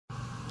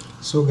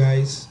So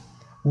guys,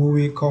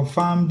 we will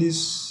confirm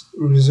this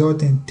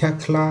result in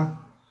Tekla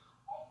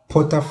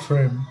Porter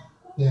frame.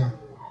 Yeah,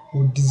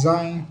 we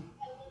design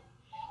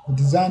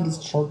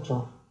this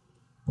structure,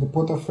 the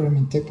Porter frame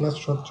in Tekla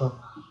structure,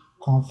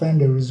 confirm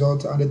the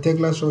result, and the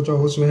Tekla structure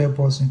also help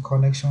us in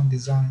connection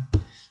design.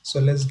 So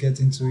let's get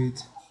into it.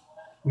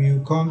 We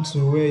will come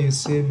to where you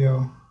save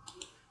your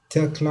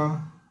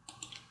Tekla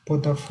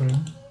Porter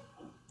frame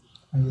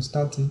and you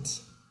start it.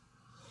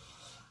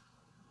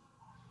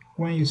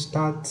 When you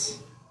start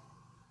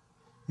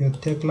your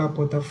Tekla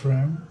Porter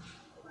frame,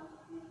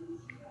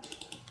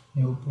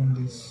 you open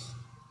this.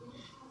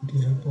 It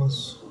will help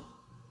us.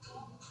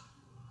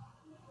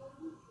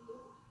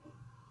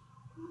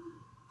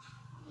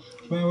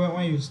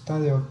 When you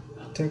start your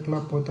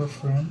Tekla Porter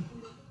frame,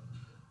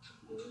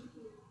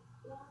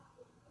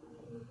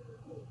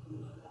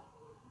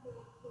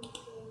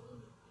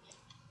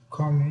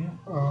 come here.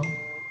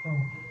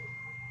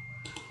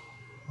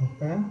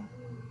 Okay.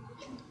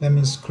 Let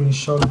me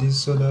screenshot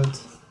this so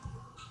that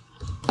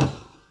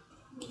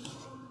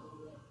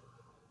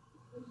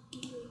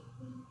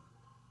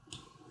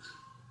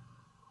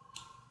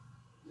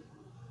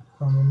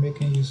I'm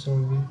making use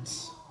of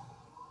it.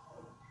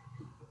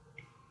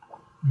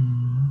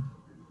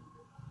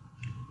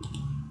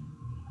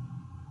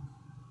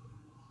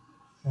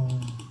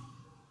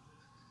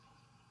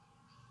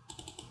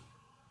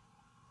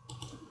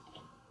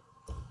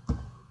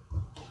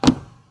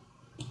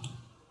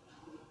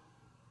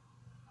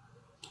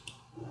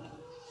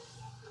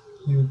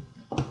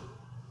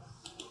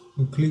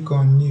 You click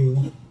on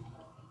new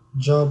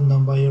job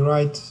number, you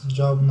write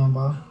job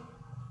number,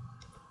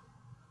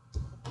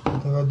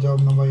 whatever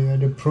job number you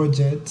have, the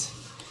project,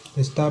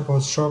 the type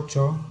of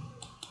structure,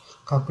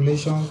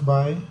 calculations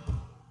by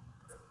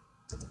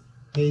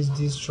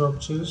HD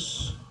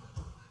structures,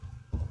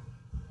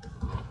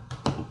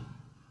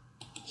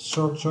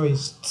 structure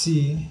is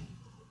T,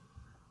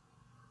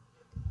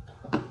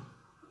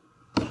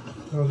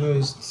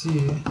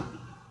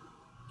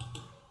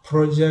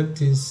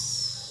 project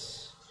is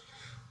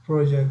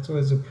project. What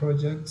is the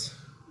project?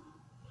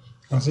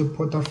 I say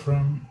Porter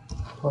frame,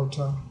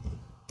 Porter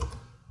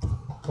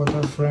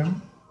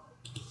frame.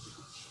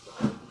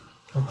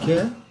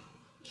 Okay,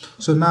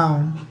 so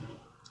now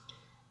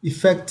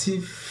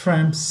effective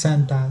frame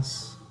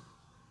centers.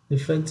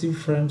 Let's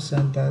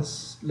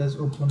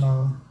open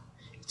our,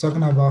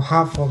 talking about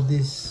half of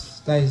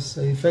this. That is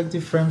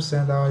effective frame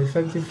center. Our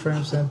effective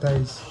frame center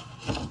is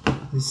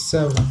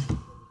 7.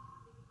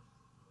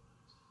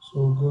 So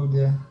we'll go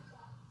there.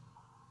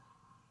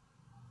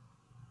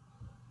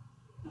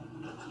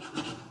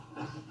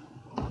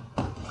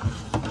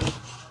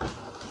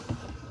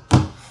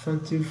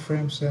 Effective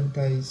frame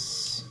center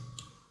is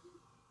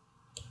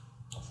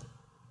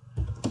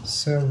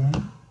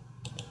 7.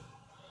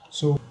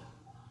 So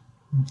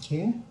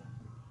okay,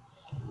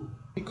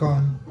 click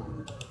on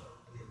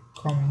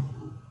coming.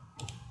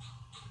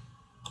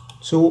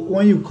 So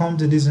when you come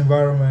to this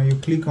environment, you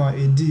click on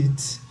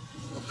edit,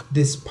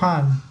 the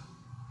span.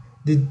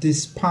 The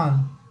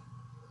span.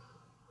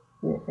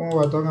 When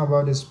we're talking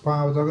about the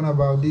span, we're talking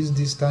about this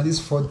distance, this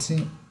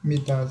 14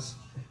 meters.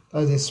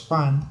 That's the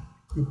span.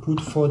 You put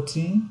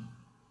 14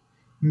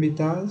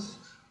 meters.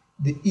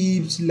 The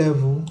eaves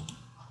level,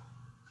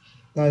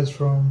 that is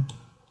from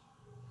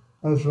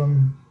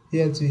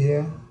here to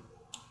here.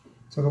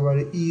 Talk about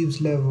the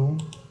eaves level.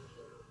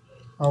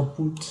 I'll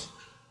put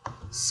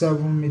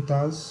 7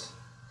 meters.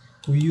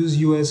 We use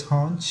US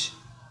Haunch.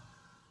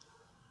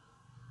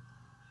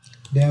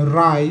 Then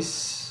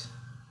rise,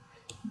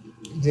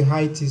 the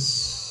height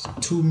is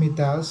 2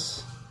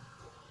 meters.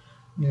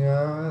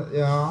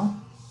 Yeah.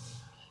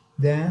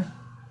 Then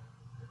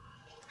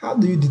how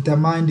do you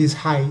determine this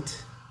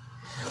height?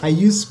 I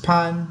use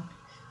span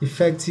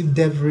effective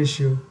depth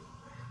ratio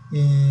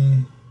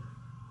in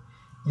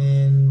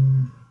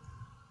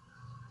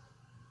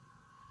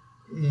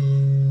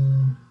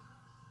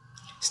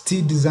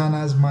Steel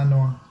Designer's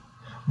manual,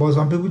 but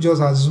some people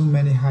just assume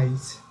any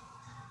height.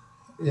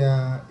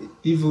 Yeah,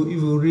 if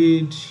you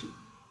read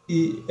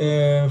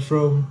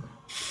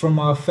from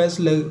our first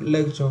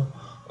lecture,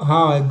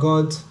 how I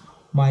got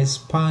my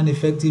span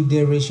effective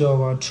depth ratio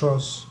of our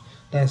truss,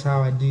 that's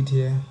how I did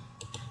here.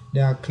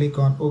 Then I click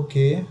on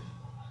OK.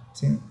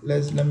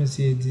 Let me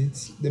see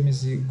edit. Let me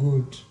see,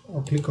 good.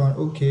 I'll click on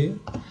OK.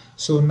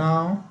 So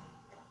now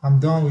I'm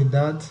done with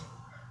that.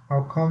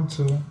 I'll come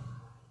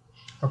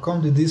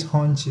to these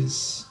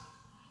haunches.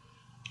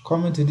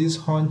 Coming to these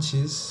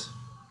haunches,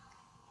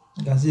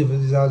 you can see it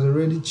has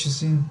already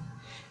choosing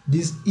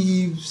this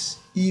eaves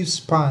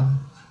span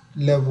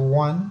level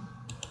 1.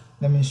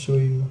 Let me show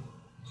you.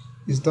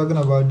 It's talking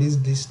about this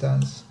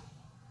distance,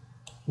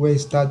 where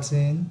it's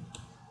starting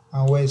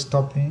and where it's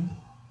stopping.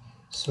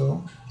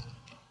 So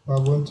we're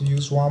going to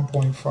use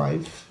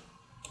 1.5.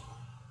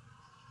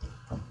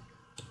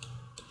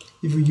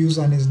 If you use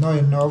and it's not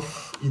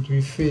enough, it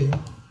will fail.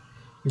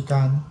 You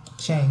can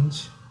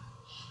change.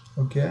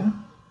 Okay,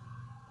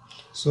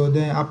 so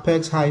then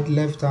apex height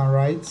left and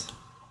right,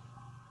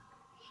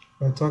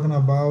 we're talking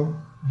about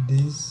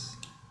this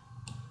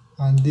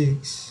and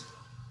this.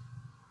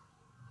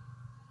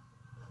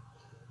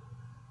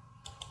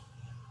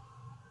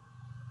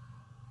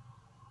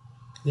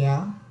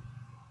 Yeah,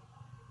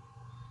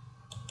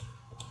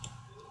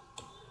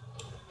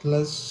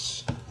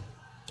 let's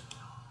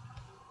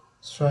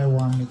try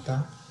 1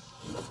 meter.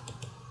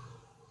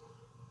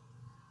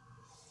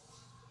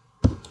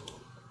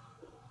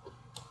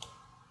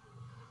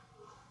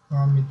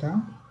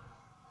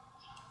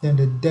 Then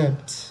the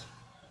depth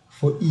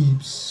for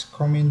eaves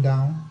coming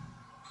down,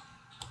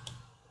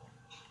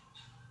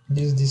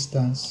 this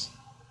distance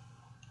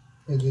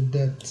is the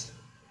depth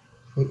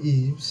for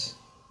eaves,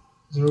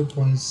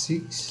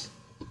 0.6,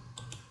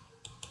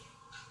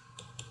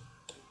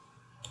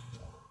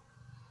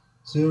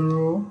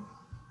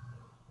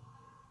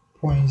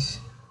 0.6,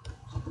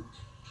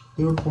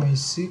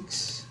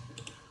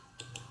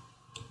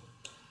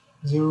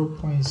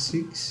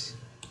 0.6,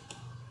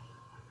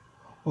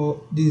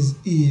 or these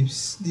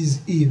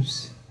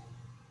eaves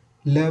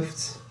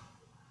left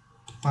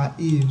are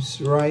eaves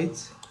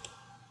right,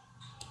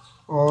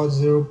 or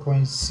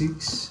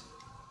 0.6.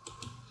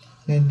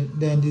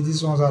 Then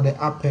these ones are the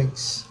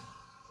apex.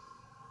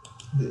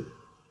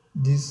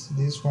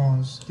 These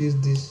ones, the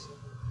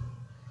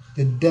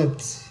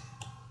depth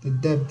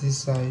this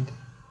side.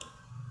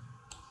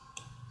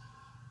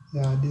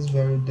 Yeah, this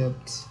very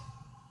depth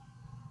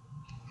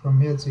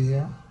from here to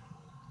here.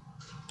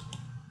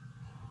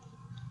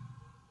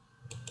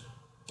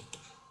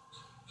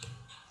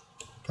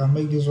 Can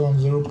make this one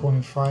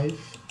 0.5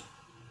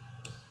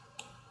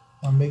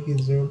 and make it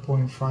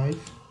 0.5.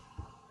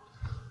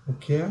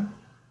 Okay,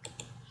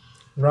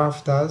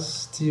 rafters,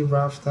 steel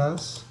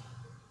rafters,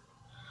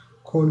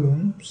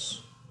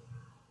 columns,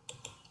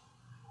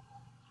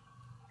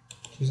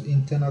 just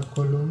internal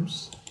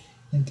columns.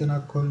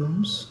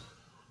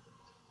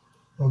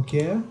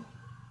 Okay, I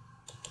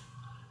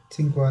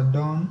think we're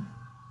done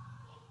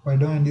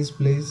in this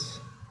place.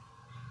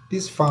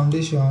 This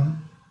foundation,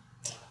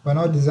 we're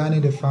not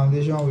designing the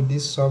foundation with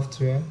this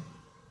software,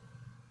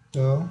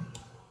 so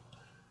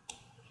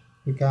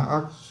we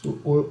can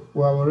we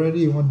have already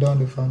even done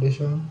the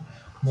foundation,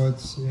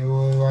 but we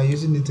are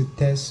using it to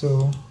test,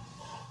 so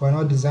we're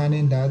not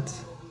designing that.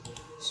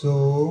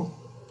 So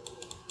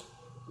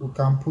we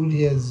can put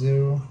here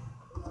 0,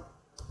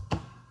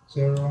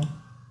 0,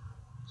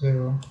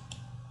 0.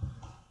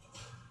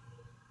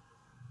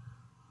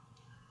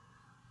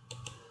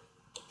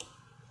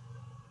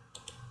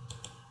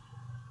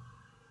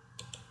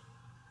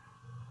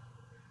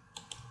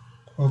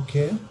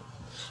 Okay,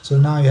 so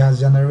now it has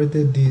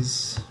generated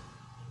this.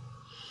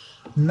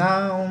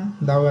 Now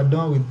that we're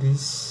done with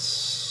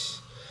this,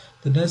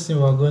 the next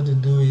thing we're going to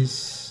do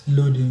is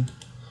loading.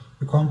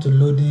 We come to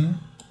loading,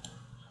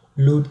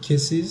 load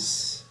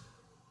cases.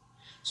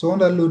 So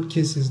under load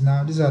cases,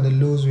 now these are the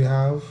loads we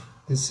have.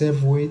 The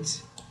self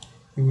weight,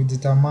 it will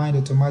determine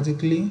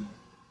automatically.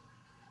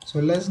 So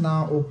let's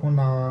now open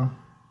our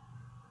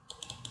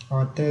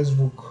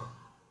textbook,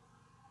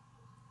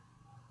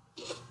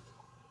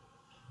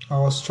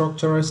 our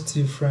structural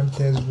steel frame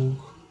textbook,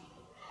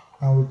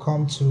 and we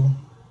come to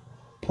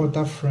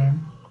Porter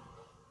frame.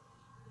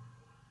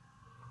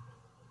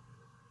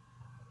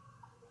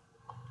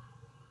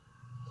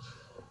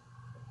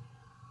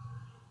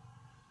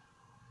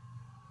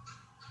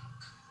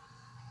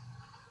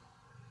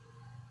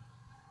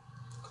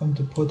 Come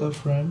to Porter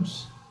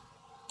frames.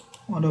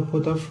 Under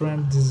Porter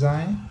frame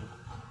design,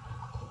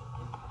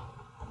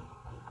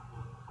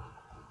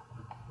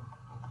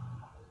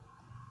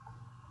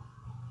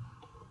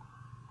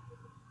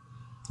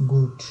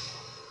 good.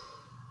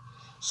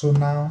 So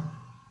now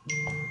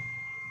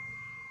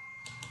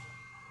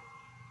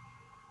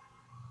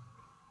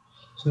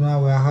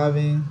we're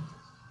having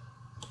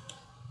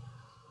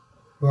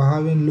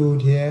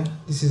load here.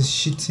 This is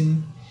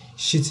sheeting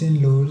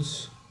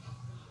loads.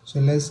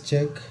 So let's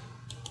check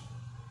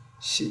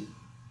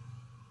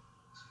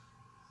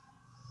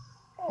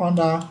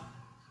under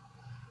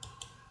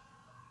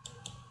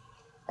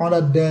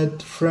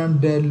frame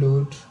dead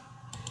load.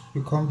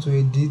 You come to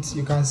edit,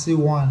 you can see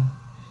one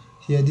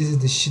here. This is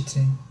the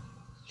sheeting,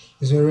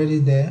 it's already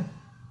there.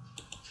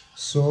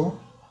 So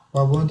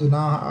we're going to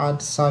now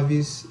add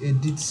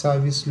edit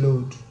service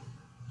load.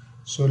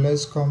 So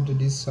let's come to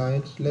this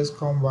side, let's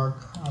come back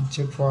and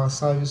check for our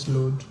service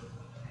load.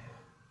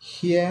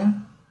 Here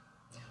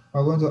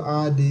we're going to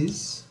add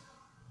this.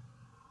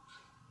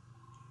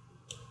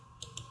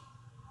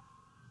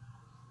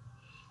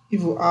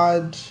 If you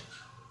add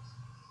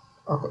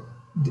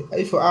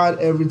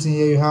everything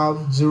here, you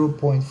have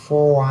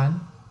 0.41,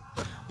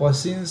 but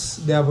since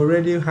they have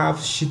already have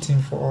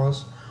sheeting for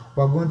us,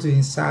 we're going to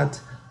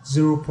insert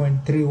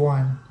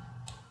 0.31.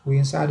 we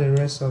insert the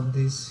rest of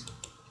this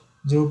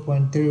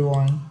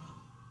 0.31,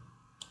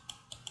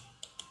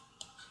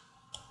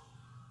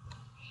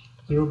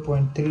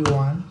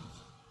 0.31.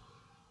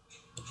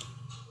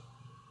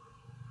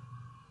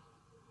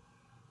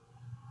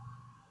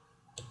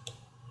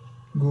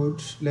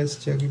 Good,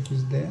 let's check if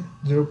it's there.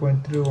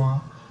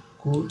 0.31,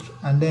 good.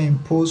 And then in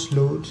post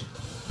load,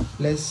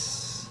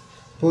 let's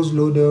post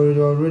load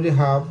they already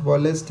have, but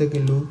let's take a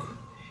look.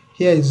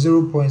 Here is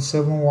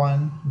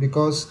 0.71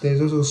 because there's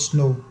also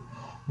snow,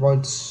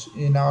 but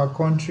in our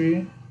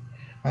country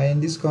in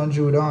this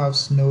country we don't have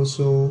snow,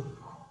 so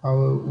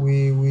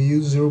we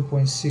use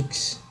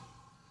 0.6.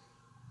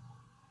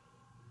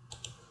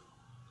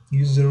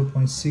 Use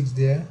 0.6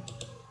 there.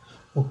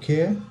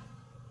 Okay,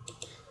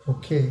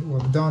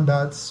 we've done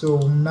that. So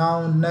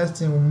now next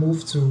thing we'll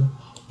move to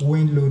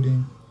wind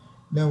loading.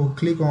 Then we'll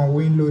click on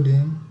wind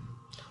loading.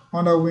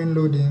 Under wind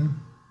loading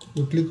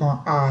we'll click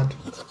on add.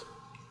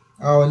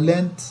 Our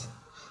length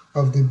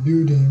of the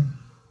building,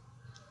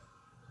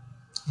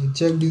 you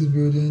check this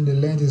building, the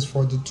length is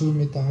 42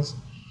 meters.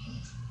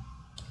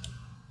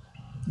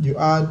 You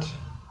add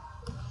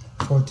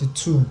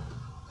 42.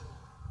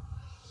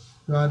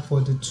 You add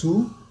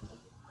 42.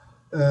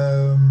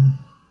 The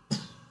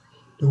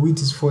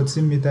width is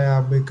 14 meters. I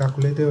have been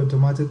calculated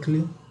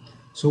automatically.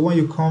 So when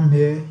you come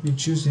here, you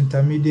choose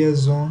intermediate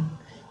zone.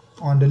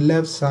 On the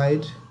left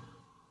side,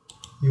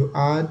 you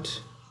add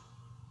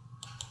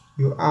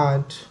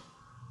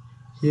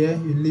here,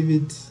 you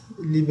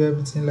leave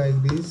everything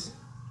like this.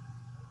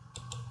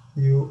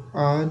 You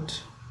add,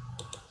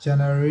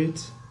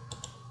 generate,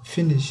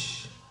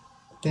 finish,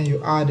 then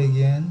you add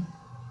again.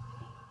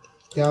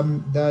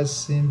 That's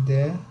same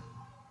there.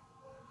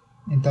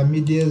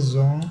 Intermediate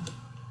zone.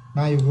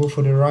 Now you go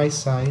for the right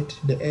side.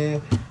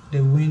 The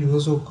wind will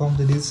also come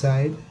to this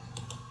side.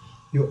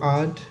 You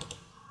add,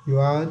 you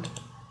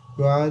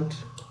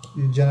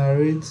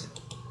generate,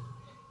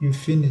 you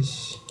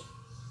finish.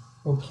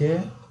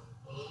 Okay,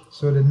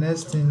 so the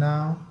next thing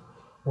now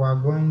we are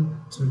going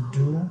to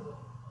do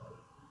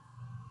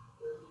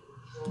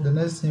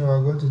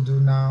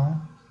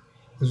now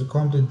is to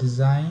come to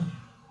design.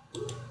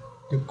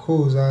 The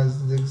codes,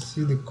 as you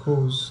see the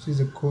codes, this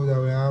is the code that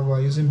we have. We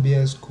are using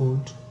BS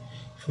code.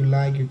 If you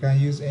like, you can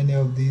use any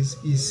of these.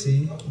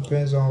 EC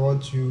depends on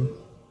what you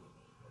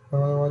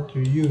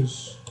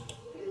use.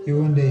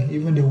 Even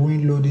the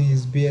wind loading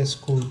is BS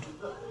code.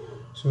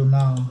 So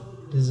now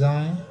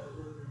design.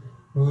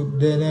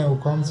 Then we'll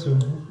come to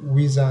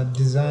wizard.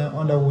 Design.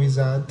 Under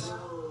wizard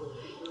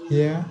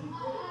here,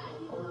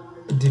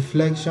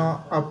 deflection,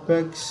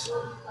 apex.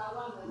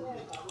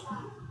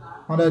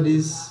 Under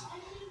this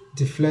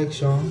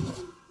deflection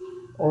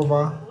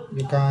over,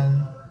 you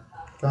can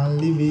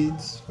leave it.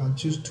 You can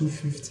choose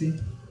 250.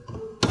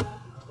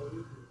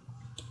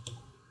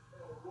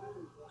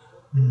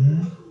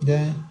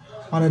 Then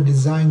under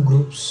design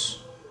groups,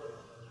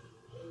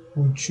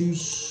 we'll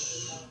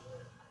choose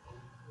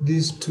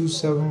this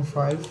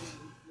 275.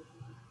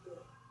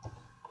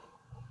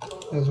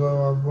 That's what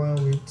we're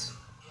going with.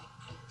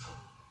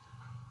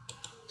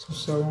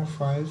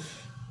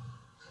 275.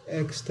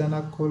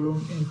 External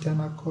column,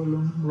 internal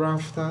column,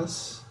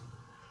 rafters,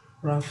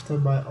 rafter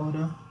by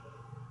order.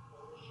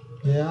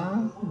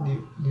 Yeah,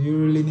 do you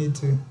really need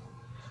to?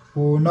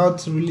 We will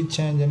not really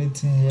change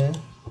anything here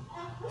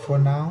for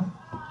now,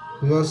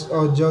 just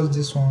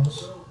these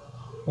ones.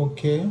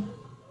 Okay,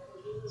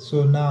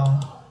 so now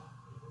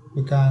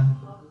we can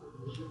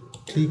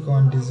click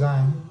on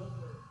design.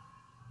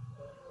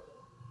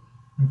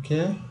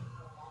 Okay,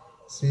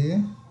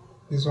 see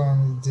this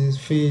one is this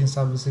fill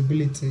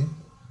serviceability.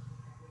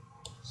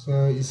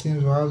 So it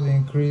seems we have to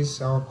increase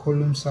our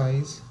column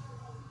size.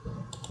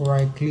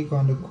 Right click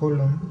on the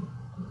column.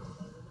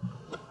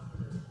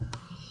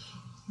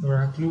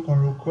 Right click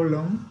on the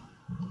column.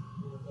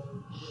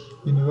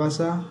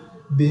 Universal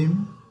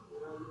beam.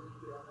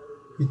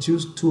 We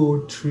choose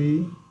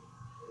 203.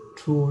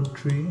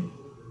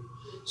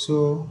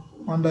 So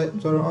under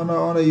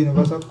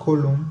universal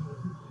column,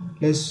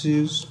 let's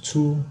use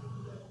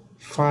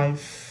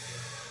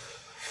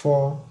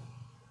 254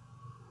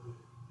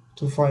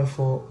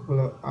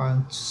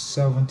 and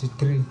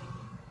 73.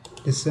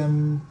 The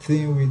same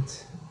thing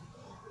with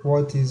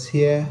what is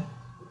here,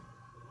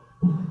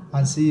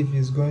 and see if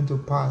it's going to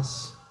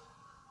pass.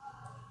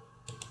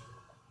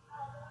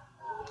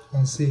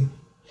 And see,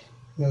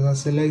 as I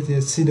select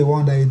here, see the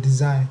one that you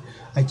design.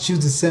 I choose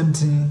the same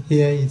thing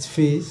here, its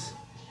face.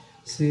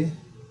 See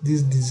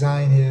this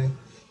design here.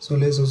 So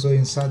let's also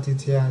insert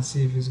it here and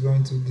see if it's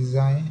going to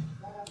design.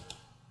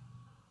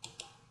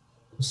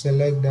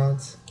 Select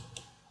that.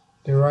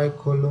 The right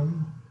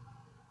column,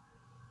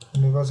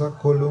 universal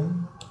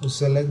column, we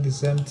select the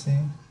same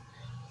thing,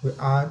 we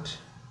add.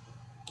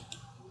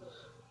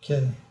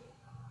 Okay,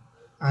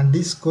 and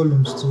these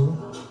columns too,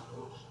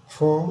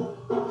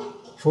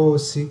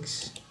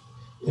 406,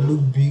 they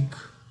look big.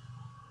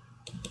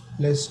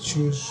 Let's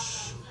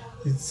choose,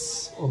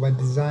 it's over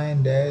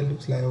design there, it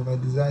looks like over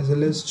design, so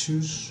let's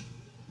choose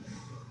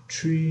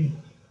 3.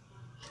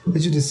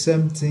 Let's do the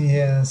same thing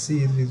here and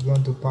see if it's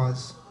going to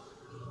pass.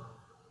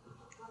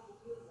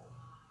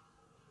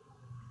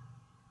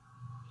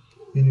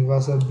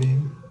 Universal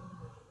beam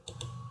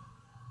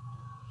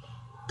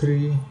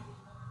 3.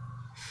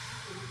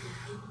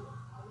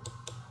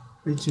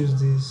 We choose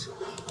this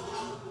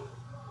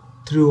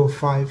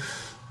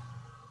 305.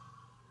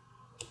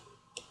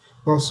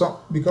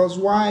 Because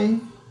why?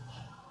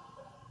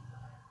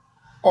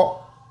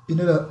 Oh, you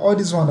know that all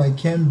this one that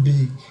came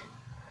big,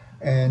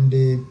 and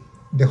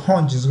the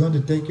haunch is going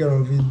to take care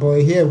of it.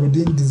 But here we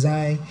didn't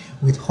design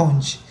with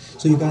haunch,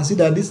 so you can see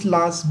that these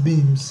last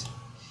beams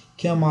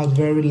came out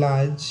very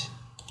large.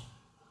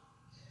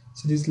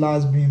 See this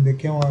last beam, they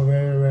came out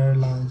very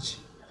large.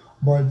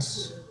 But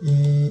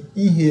in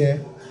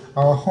here,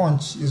 our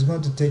haunch is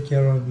going to take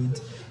care of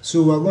it.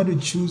 So we're going to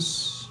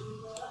choose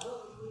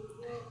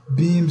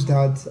beams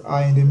that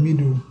are in the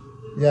middle.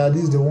 Yeah,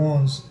 these are the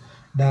ones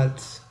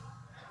that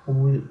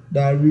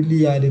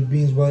really are the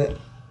beams. But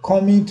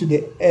coming to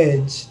the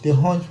edge, the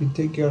haunch will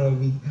take care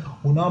of it.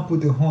 We'll now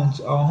put the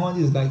haunch. Our haunch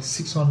is like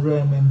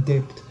 600 mm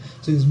depth,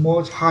 so it's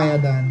much higher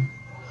than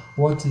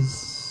what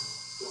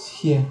is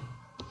here.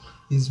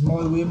 It's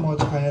way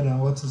much higher than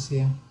what is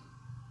here.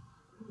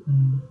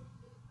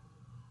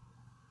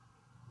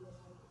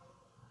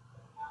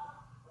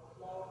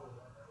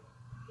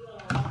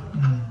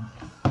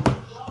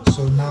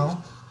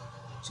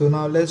 So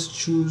now let's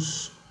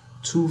choose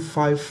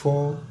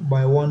 254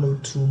 by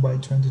 102 by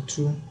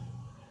 22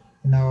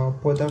 in our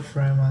porter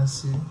frame and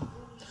see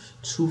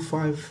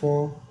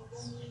 254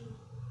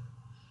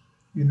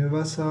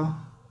 universal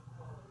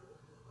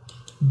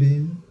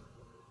beam.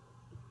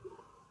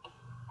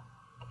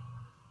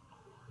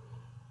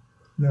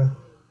 No.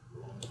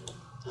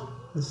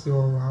 Let's see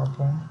what will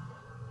happen.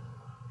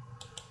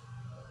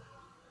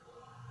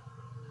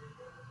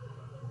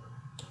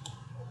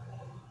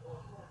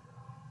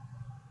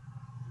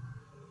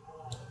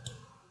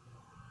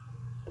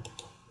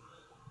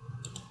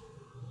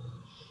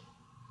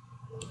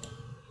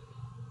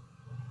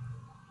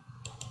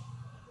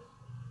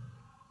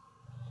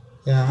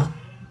 Yeah,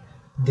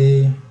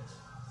 the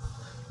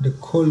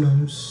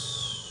columns,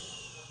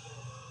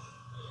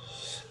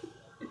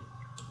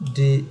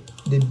 the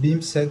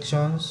beam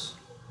sections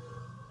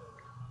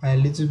are a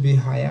little bit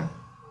higher,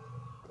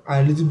 are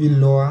a little bit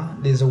lower.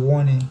 There's a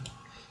warning,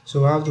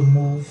 so we have to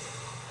move.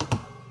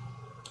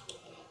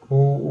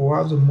 We'll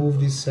have to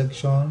move these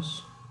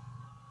sections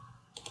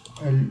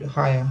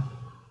higher.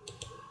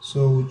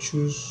 So we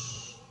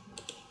choose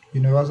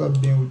universal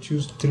beam. We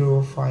choose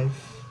 305,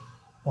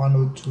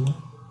 102.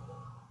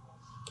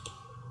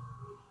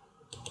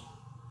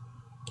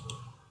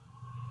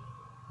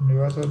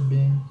 Universal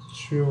beam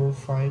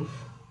 305,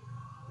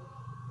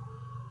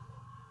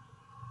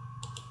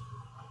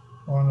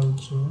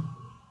 102.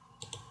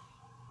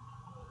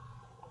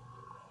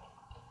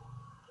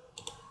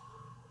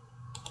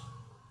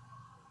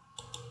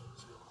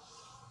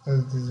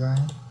 Let's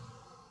design.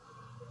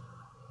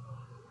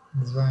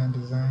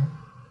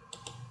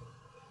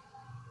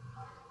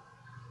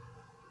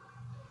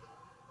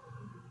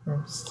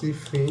 Still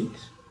fade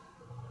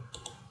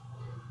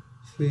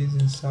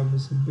in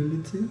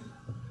serviceability.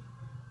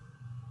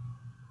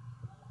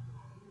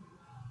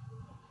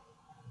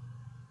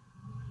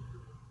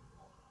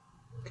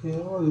 Okay,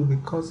 what will be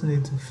causing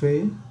it to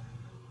fade?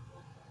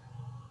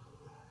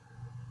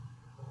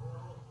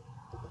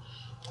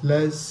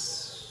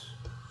 Let's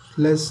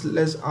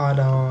add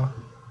our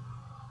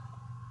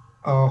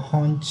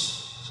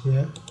haunch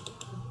here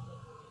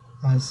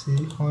and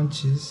see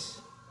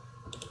haunches.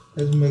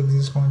 Let's make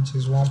these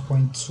haunches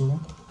 1.2.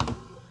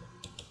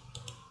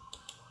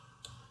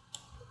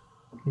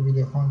 Maybe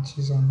the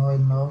haunches are not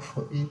enough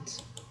for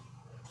it.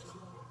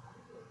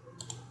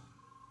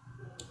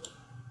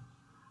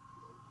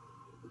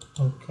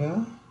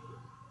 Okay,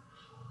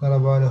 what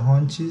about the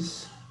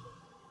haunches?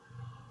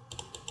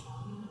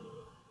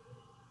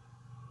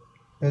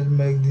 Let's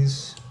make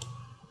these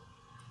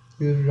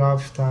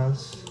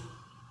rafters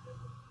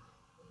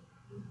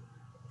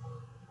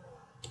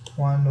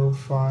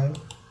 105,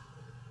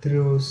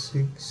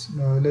 306.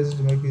 No, let's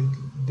make it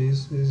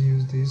this. Let's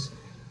use this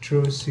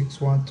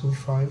 306,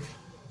 125,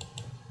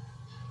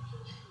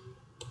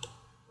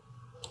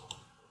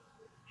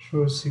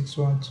 306,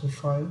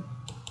 125.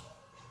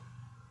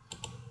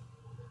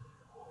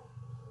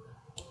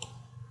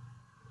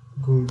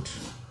 Good.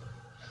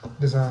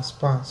 These are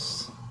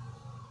sparse.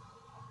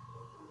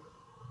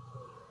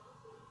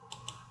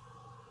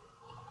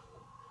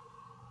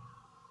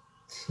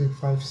 Say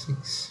 5,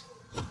 6.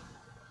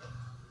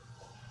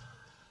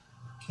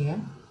 Okay.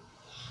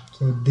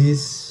 So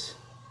this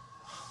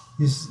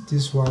we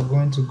are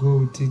going to go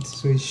with it.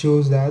 So it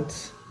shows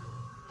that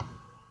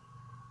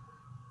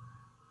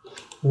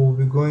we'll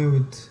be going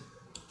with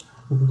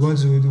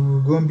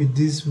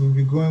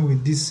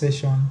this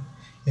section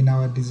in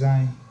our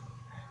design.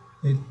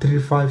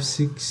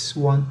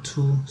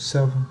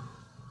 356,127.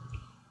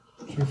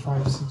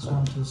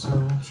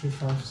 356,127.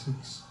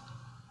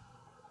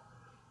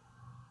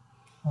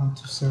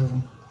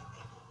 356,127.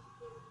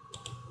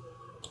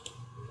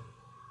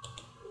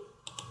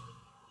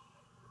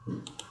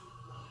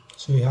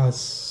 So he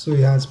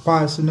has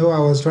passed. I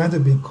was trying to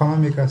be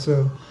economical,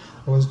 so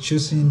I was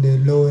choosing the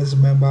lowest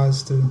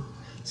members to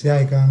see how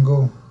I can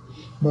go.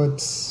 But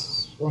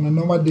on a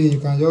normal day, you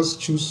can just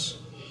choose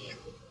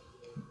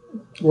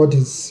what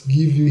is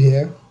give you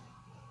here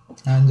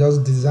and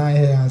just design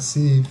here and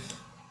see if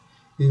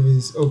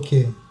it's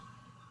okay.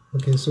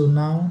 So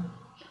now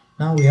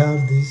we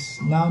have this.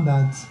 Now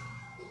that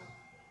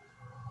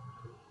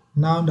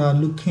now they're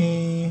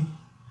looking,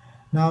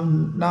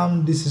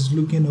 now this is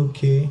looking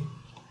okay.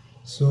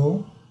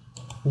 So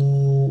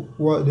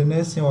what the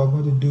next thing we're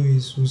going to do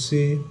is we'll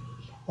say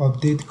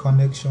update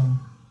connection.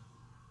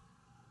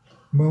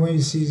 But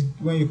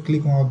when you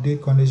click on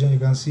update connection, you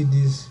can see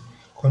these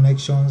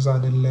connections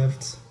at the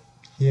left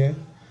here.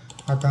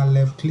 I can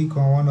left click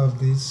on one of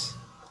these.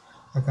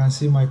 I can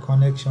see my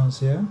connections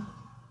here.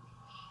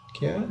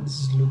 Okay,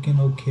 this is looking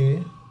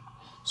okay.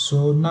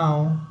 So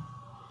now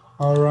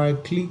I'll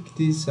right click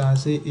this and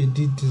say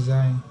edit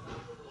design.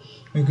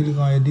 When you click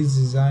on edit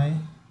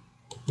design,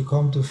 you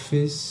come to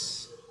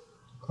face,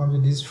 come to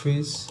this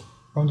face,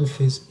 come to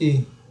face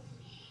A.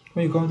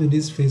 When you come to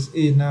this face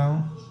A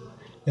now,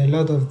 there are a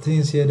lot of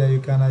things here that you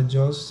can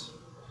adjust.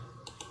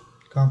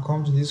 You can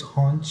come to this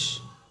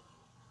haunch.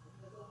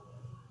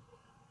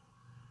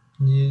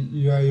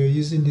 You're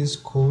using this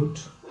code.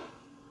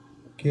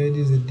 Okay,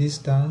 this is the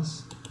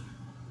distance,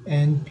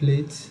 end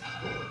plate.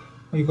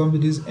 When you come to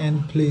this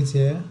end plate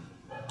here,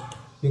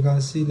 you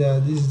can see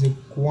that this is the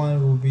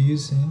one we'll be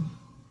using.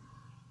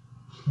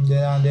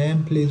 Then the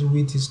end plate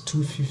width is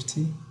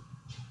 250.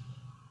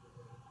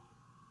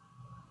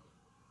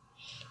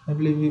 End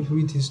plate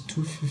width is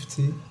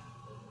 250.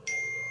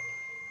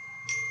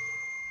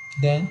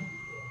 Then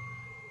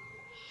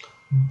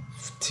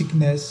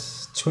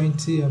thickness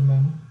 20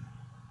 mm.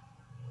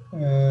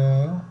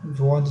 If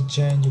you want to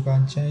change, you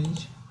can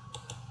change.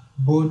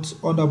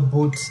 Other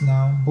boats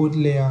now, boat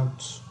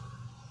layout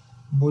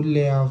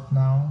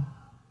now.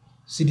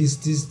 See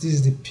this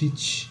is the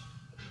pitch.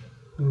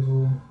 We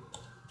will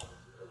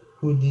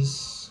put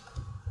this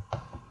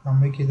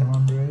and make it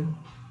 100.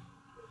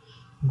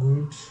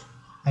 Good.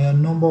 And your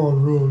number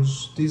of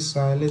rows this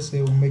side, let's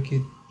say we'll make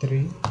it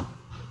 3.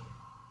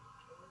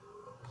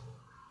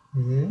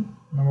 Okay,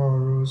 number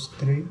of rows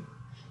 3,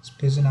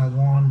 spacing at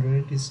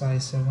 100, this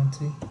side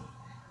 70.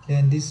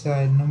 Then this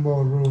side, number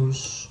of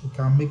rows, we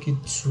can make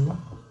it 2,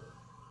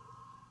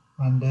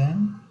 and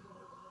then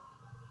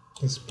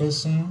the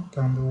spacing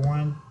can be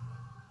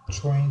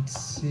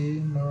 120.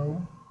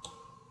 No,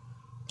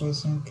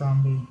 spacing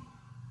can be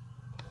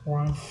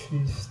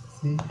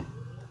 150.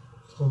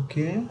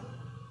 Okay,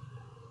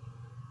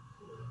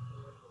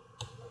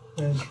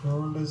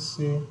 let's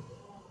say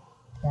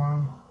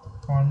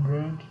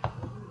 100,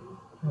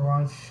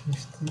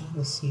 150.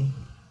 Let's see,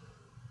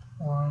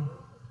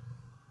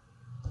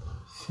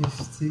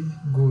 150.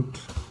 Good.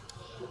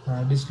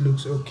 This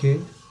looks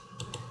okay.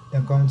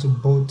 Then come to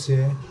boat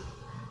here,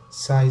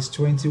 size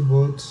 20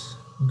 boat,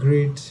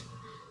 grade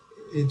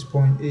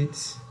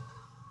 8.8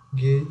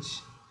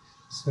 gauge.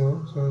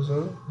 So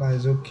that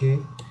is okay.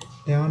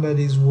 Then under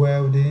this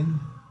welding,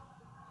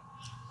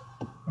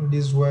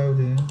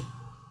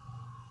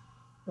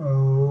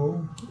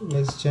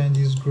 let's change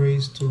this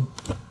grace to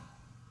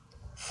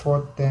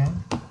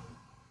 410.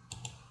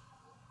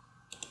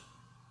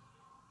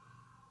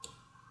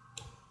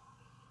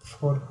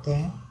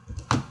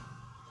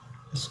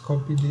 Let's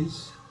copy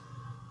this.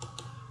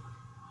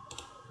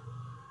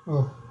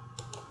 Oh,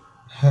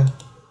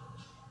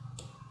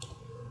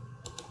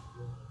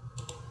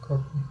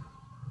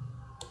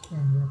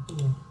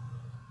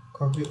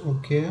 copy.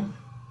 Okay.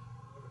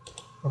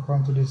 I'll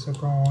come to the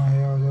second one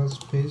here. I'll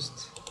just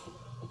paste.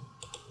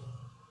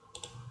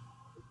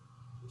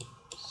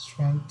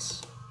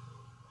 Strength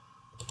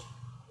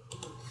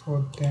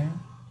 410.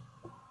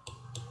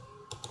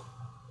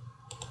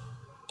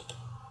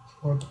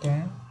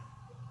 410.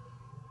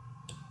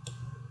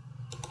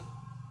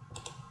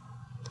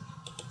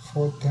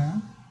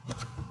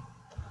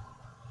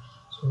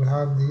 So we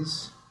have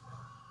this.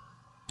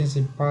 Since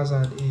it passed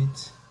at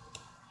 8,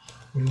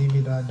 we leave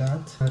it at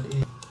that. At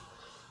 8.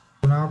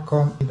 We now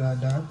come at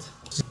that.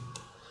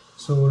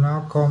 So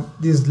now come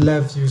this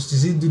left. You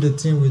see, do the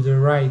thing with the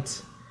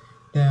right.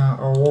 Then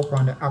I'll work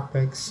on the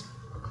apex.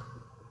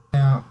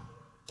 Now,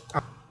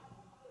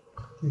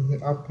 this is the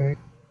apex.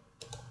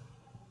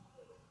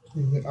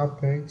 This is the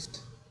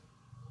apex.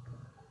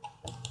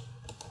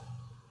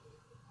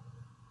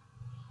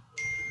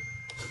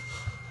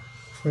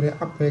 For the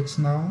apex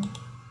now,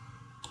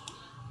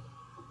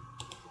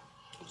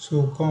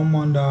 so come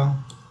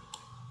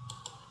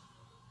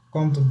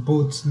to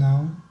boats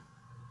now.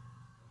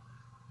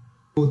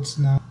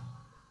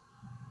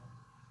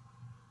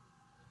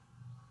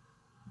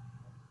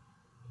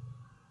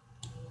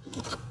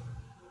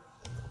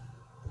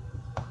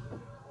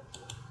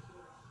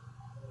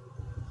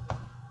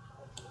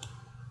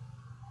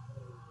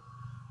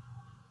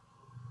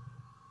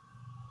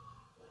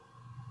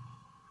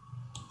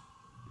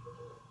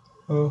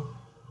 Oh.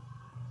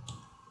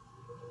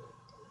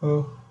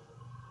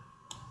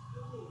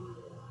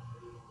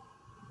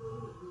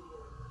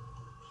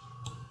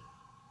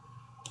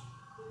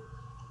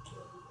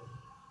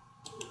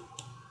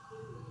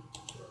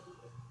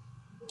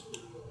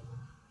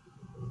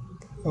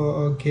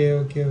 Oh, okay.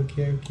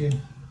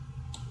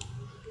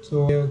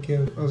 So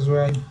as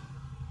right.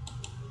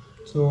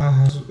 So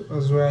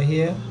as right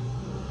here,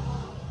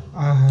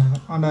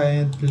 under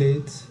end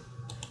plate,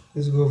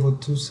 let's go for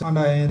 2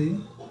 under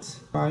end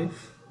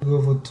 5.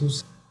 Go for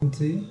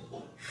 270.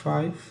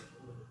 5.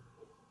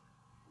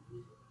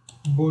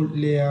 Bold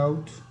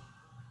layout.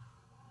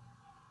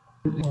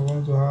 I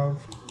want to have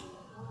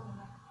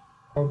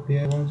up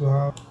here. I want to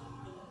have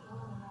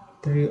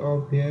 3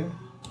 up here.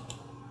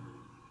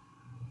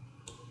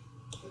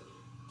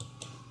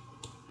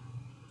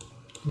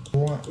 If you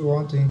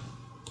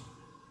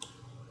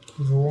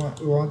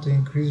want to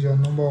increase your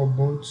number of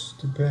boats,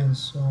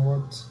 depends on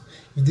what.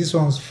 If this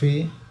one's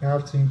free, you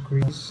have to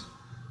increase.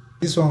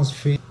 This one's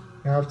free,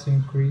 you have to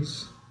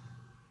increase.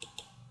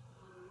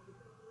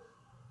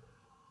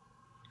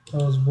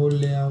 That was boat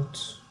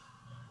layout.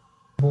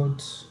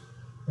 Boat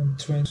and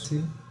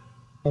 20.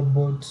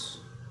 Boat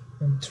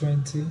and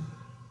 20.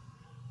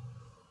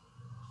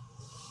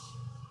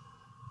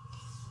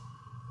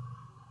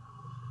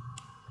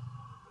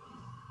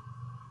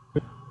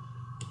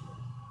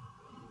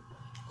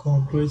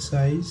 Concrete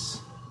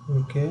size.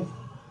 Okay,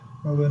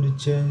 not going to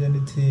change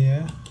anything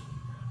here.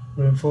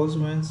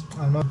 Reinforcements.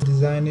 I'm not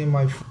designing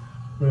my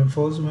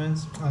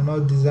reinforcements. I'm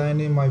not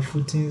designing my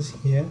footings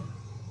here.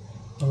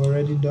 I've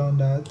already done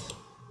that.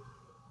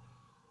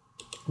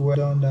 We've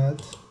done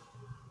that.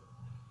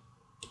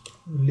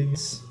 We'll leave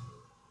it.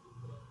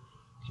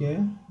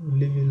 Okay, we'll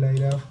leave it like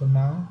that for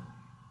now.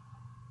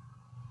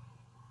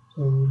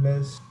 So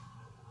let's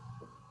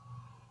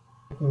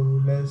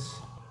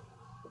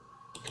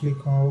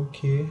click on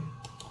OK.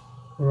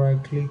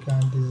 Right click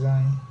and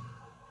design.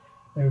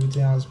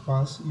 Everything has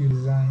passed. You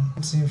design.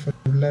 Same thing for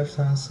the left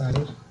hand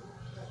side.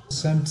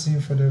 Same thing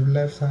for the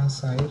left hand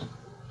side.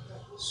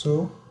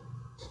 So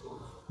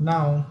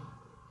now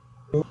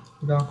you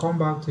can come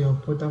back to your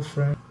portal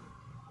frame.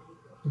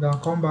 You can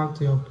come back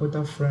to your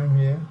portal frame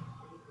here.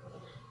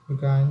 You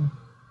can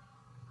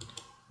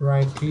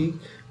right click,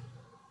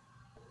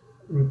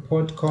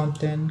 report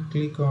content,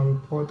 click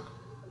on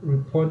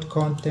report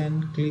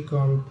content, click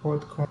on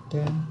report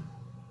content.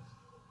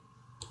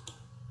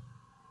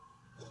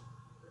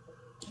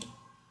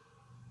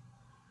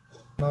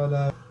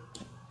 Another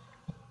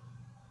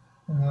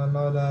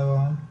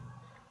one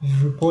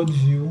is report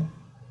view,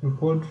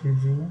 report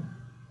review.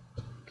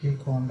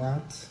 Click on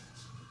that.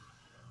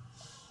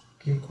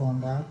 Click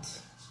on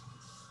that.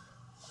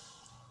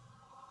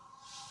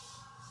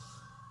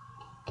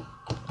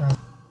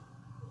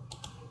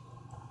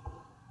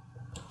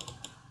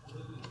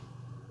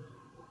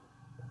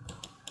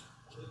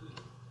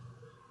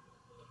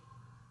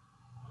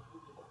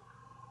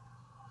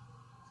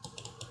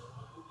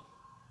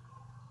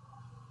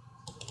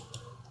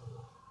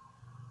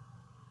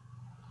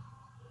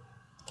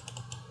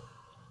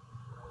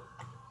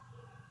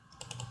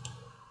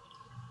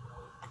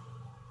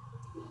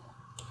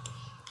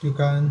 You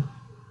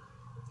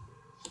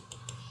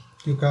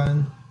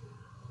can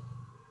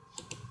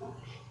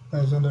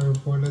that's on the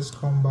report. Let's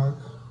come back.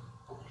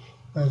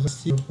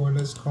 That's the report.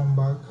 Let's come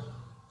back.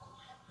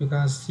 You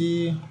can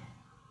see,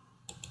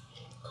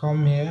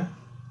 come here,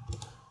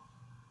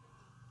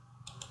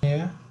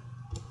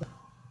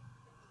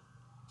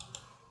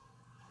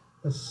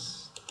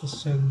 let's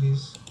check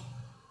this.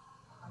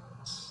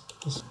 Let's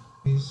check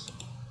this.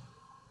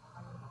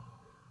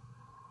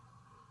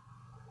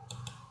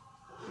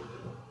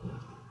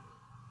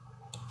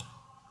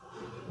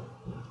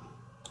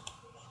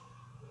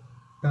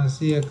 You can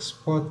see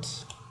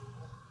export.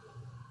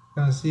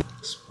 You can see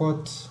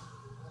export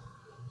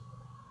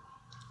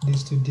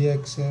this to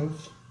DXF.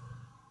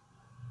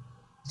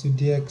 To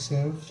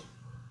DXF.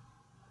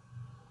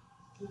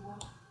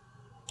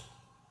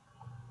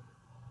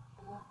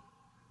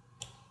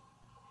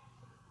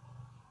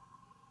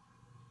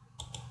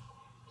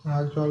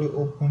 I actually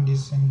open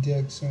this in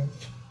DXF.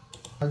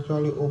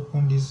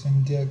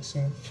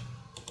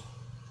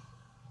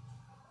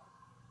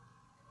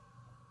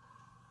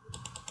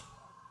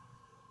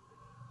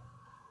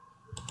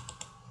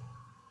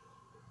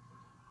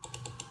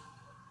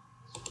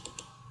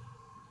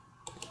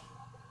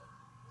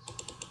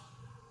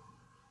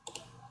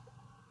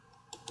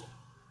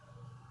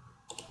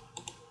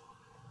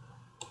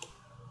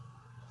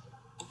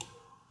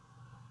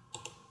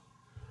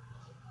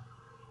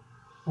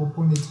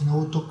 Open it in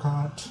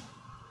AutoCAD.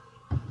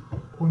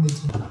 Open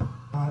it in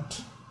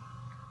AutoCAD.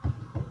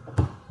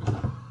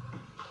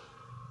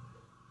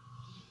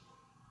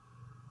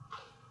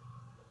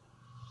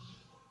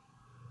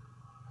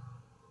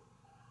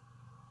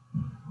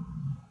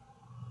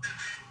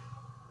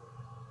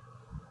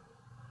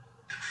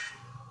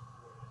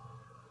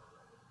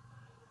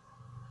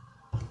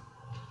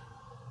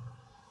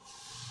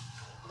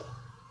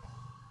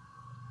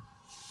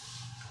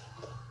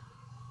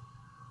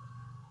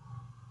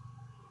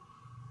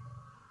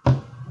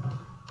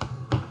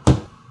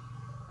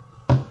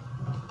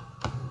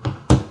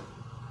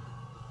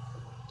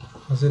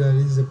 So that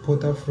is the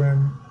portal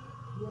frame.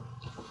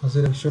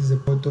 So that shows the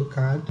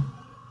AutoCAD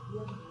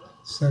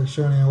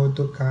section in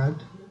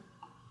AutoCAD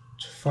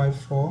 5.4.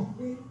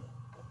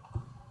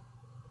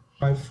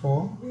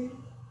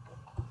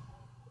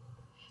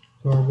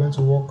 So we're going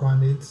to work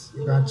on it.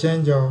 You can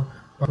change your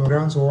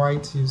background to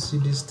white. You see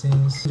these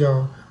things.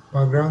 Your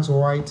background to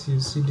white.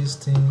 You see these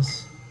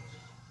things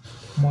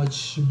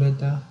much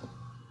better.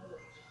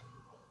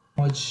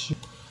 much.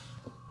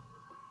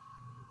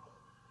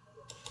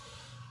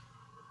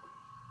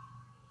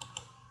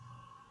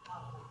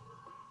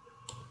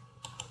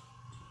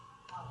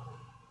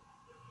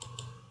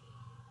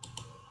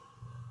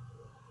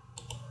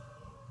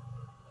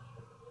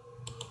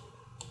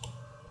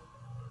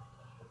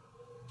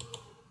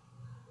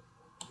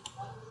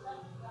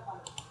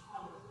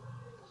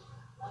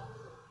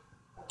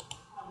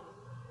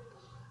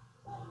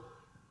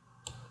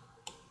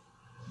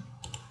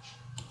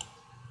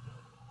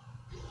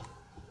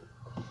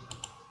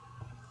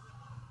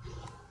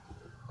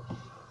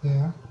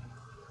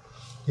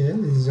 Yeah,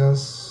 this is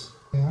just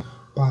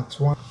part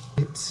one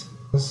of it.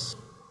 Just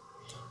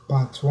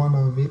part one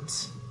of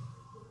it.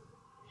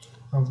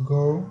 I've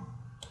go.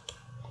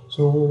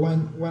 So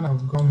when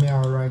I've gone here,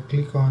 I'll right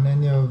click on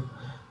any of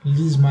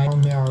list my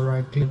here. I'll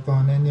right click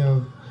on any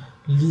of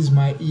list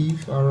my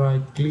if. I'll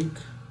right click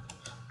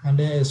and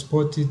then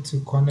export it to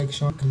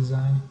connection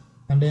design.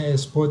 And then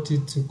export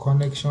it to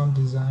connection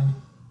design.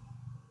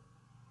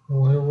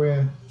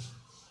 Where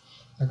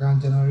I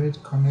can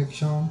generate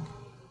connection.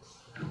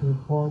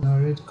 Report,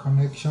 generate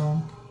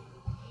connection,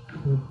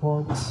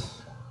 report,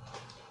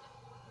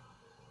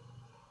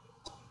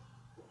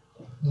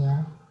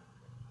 yeah,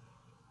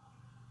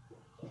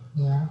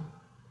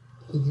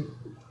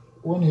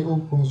 when it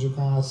opens, you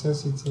can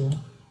access it here.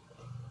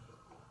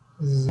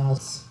 This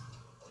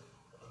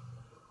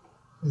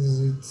is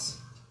it.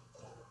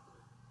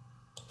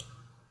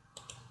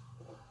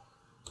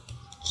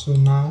 So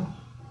now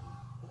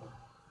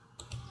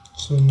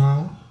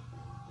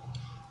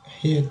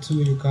here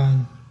too you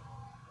can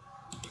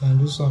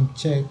do some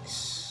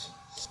checks.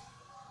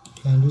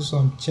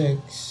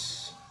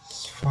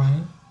 It's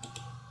fine.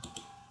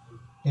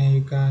 And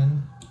you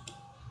can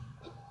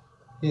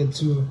here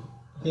too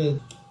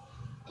in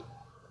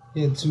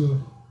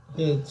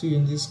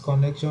this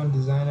connection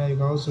designer. You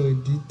can also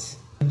edit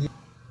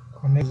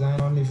connect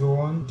design if you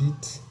want,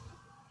 edit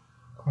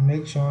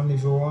connection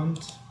if you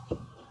want.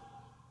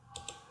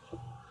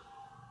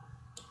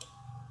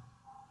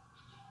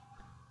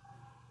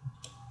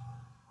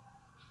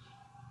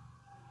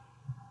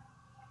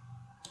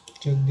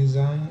 Check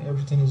design,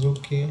 everything is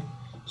okay.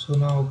 So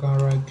now we can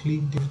right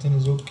click, everything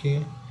is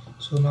okay.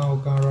 So now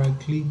we can right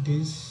click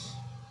this.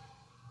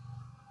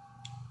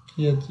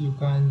 Here you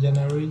can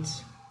generate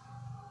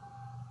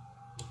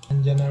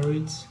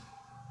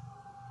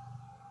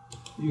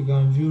you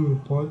can view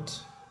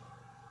report.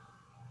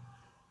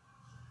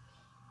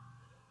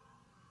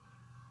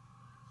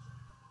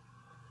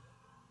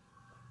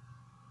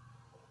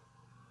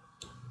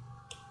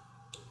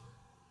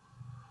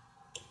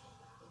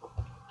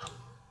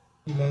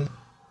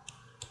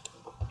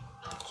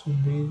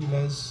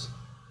 Let's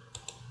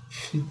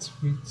fit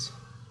with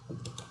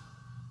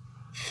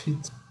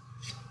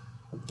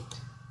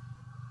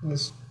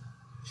let's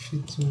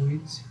fit to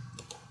it.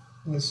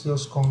 Let's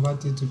just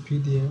convert it to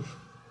PDF.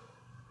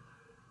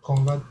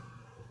 Convert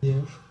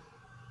PDF.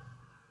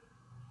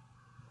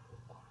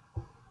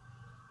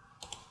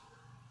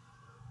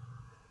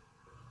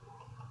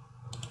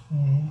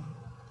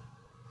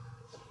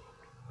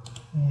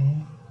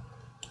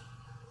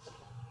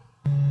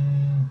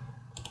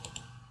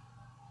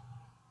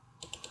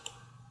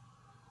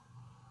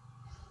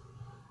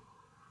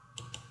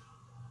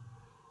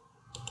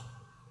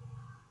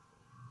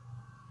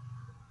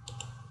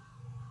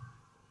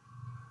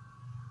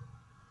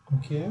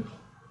 Okay,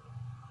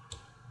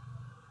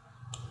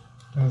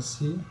 let's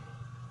see.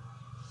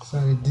 So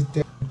the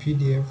detail in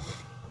PDF.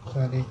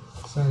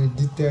 So the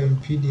detail in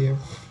PDF.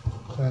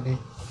 So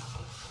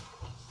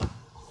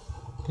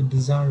the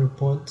design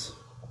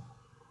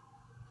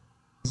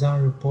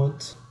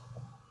report.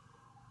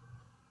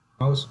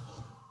 Also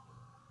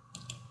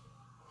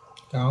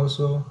can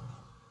also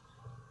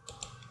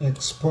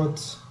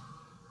export.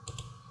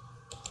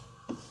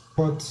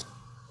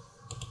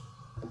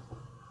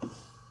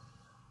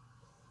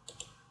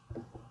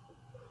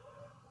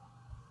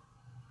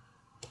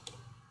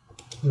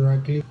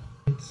 Right click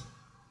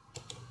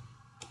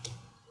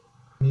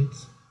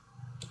it.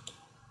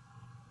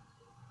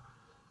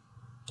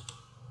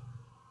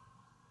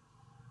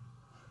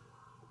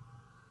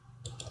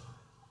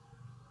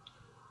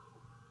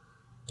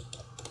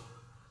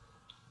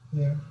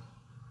 Yeah.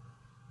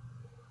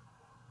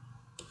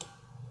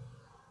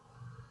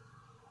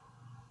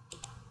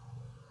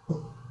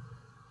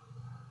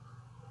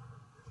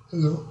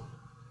 Hello.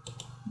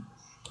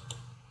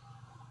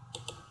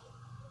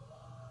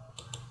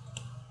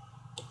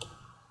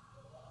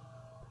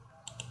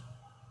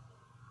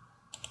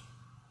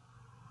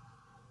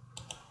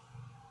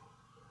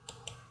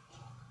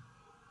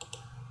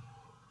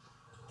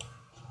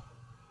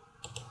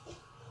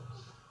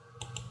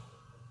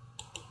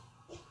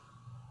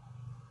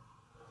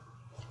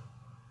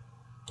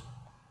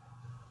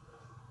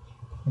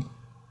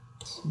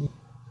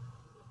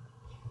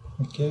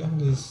 Okay,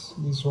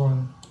 this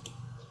one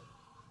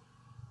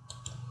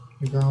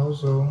you can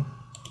also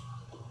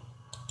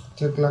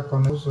check like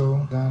connection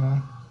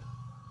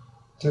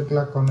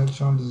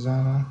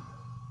designer.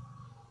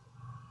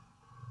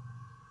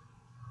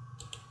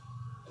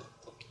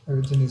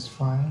 everything is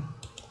fine.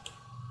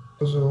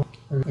 Also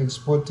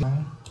export it.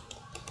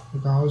 You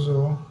can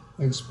also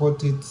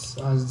export it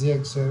as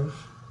DXF.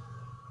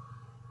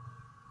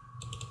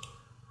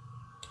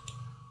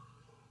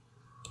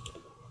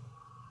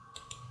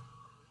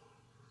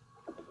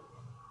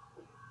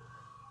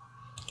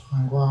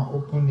 And go and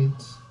open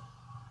it.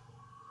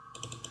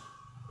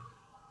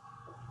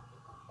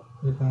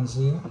 You can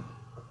see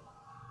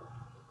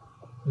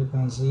it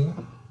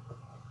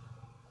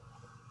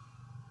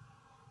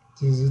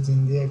is it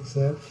in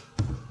DXF.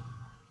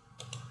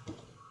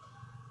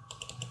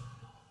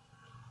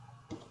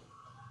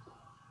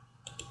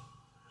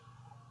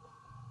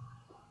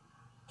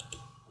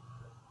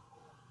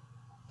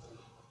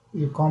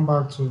 You come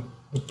back to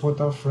the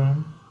portal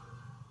frame,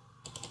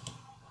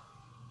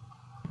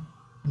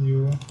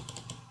 you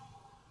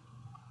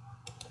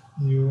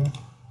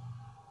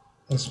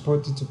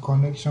export it to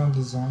connection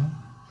design.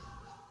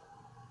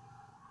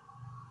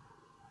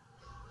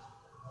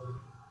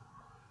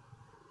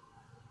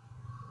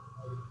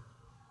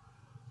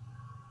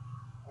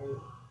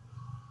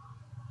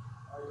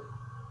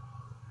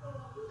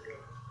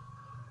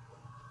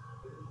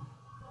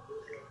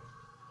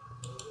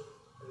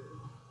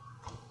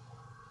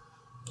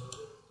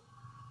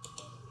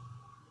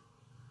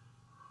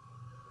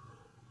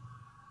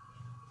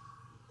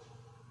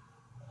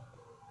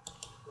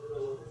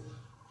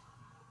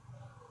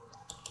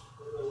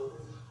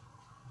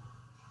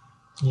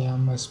 Yeah,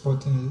 I'm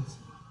exporting it.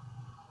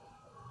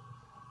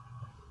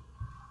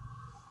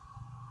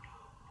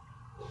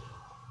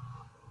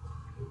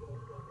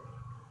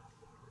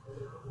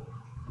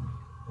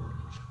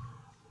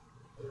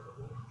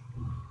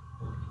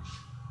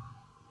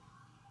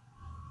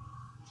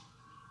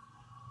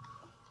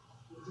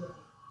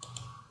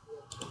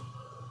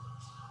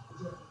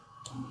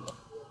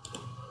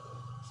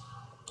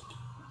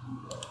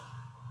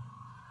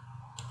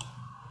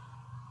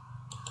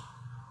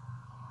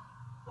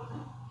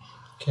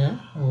 Okay,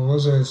 we'll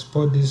also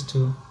export this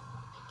to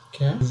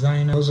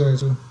designer,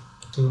 also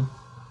to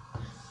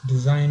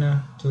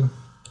designer, to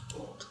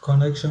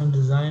connection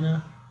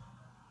designer.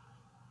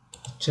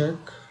 Check,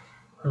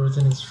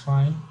 everything is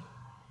fine.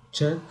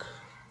 Check,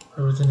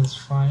 everything is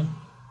fine.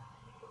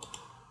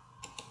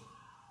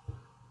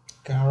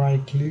 Can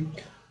right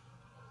click.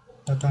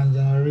 I can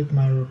generate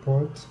my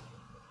report.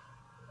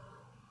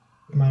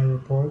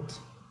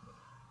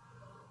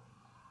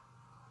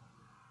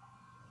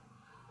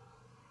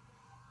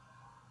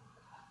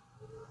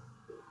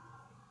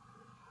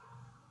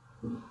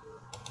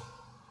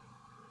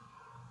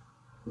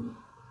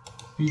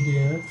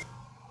 PDF,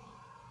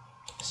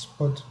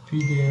 export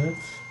PDF.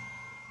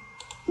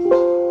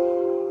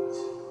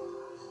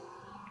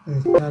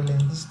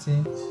 Telling this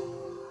thing.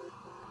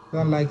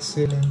 Don't like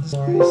saving this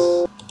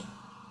twice.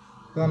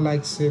 Don't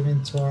like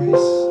saving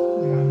twice.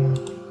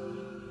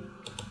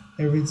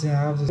 Everything I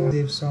have to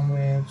save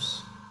somewhere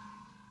else.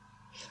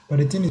 But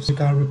the thing is, you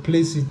can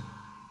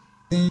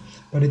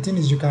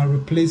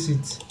replace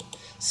it.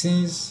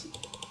 Since,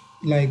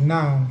 like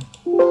now,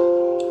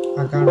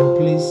 I can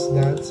replace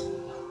that.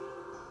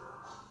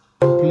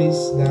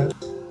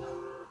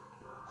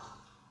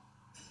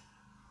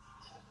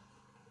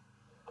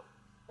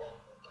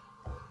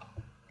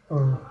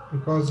 Oh,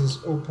 because it's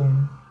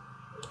open.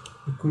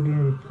 You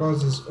couldn't,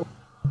 because it's open.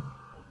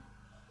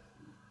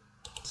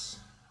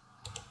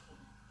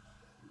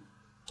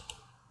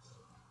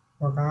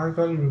 I can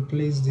actually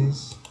replace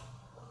this.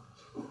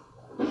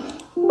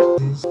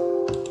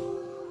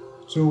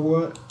 So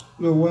what?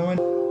 When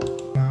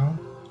now?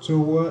 So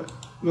what?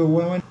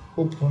 When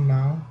open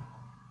now,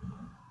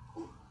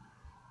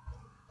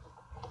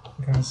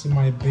 you can see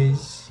my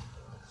base.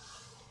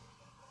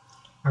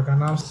 I can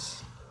now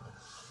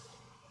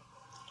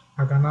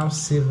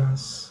save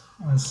as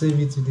and save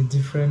it with a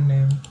different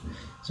name.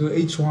 So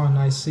each one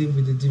I save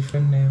with a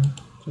different name.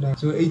 So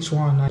that I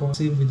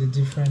save with a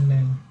different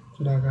name,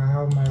 so that I can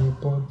have my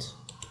report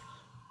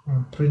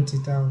and print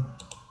it out.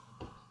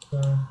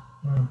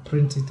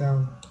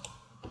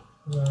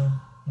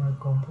 My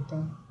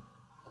computer.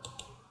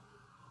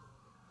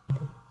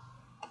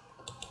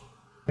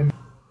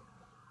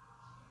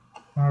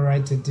 I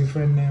write a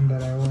different name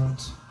that I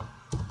want.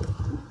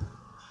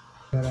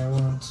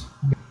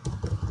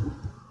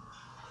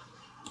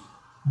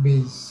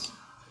 Base.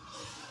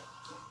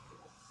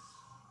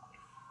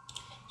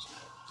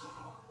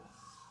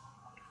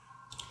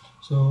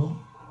 So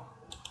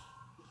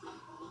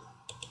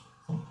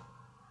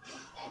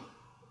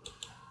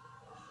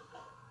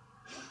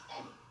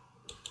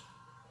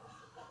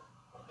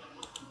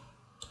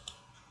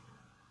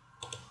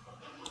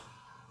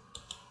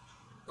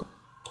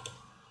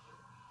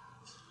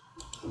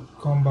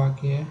come back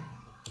here,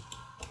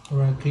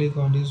 right click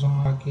on this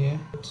one back here,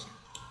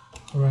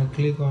 right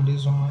click on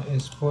this one,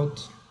 export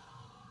to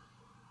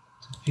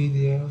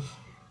PDF,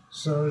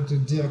 sorry to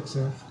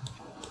DXF,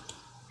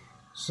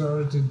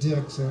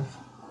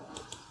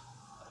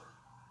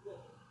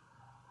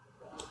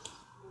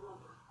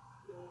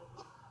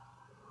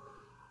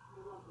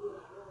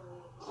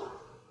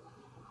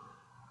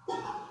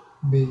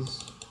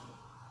 base.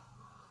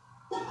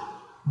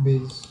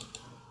 base.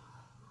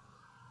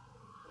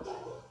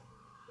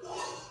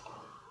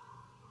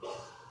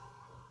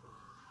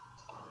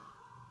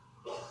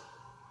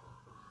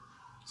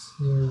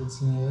 Here it's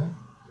here.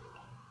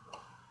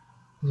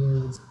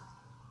 Here it's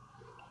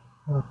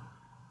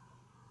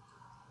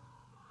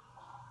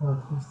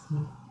 50.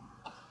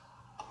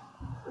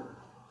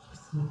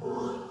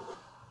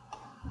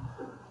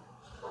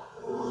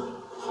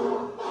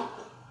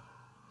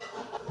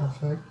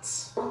 Perfect.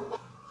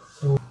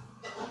 So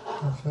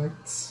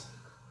perfect.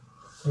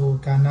 So we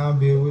can now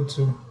be able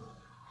to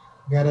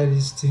gather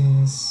these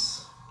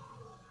things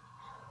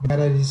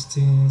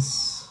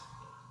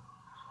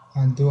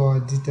and do our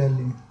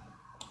detailing.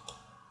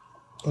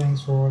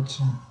 Thanks for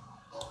watching.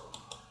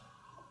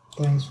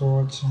 Thanks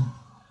for watching.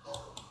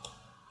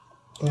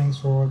 Thanks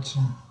for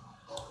watching.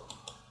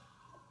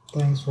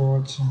 Thanks for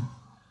watching.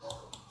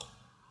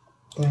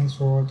 Thanks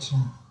for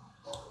watching.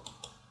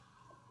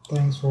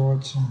 Thanks for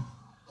watching.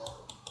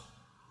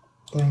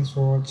 Thanks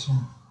for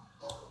watching.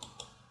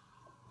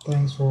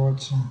 Thanks for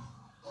watching.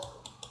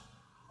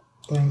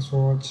 Thanks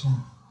for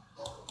watching.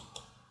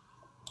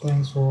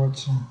 Thanks for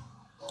watching.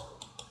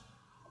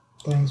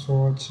 Thanks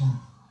for watching.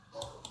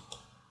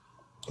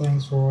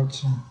 Thanks for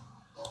watching.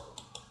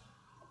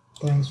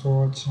 Thanks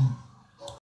for watching.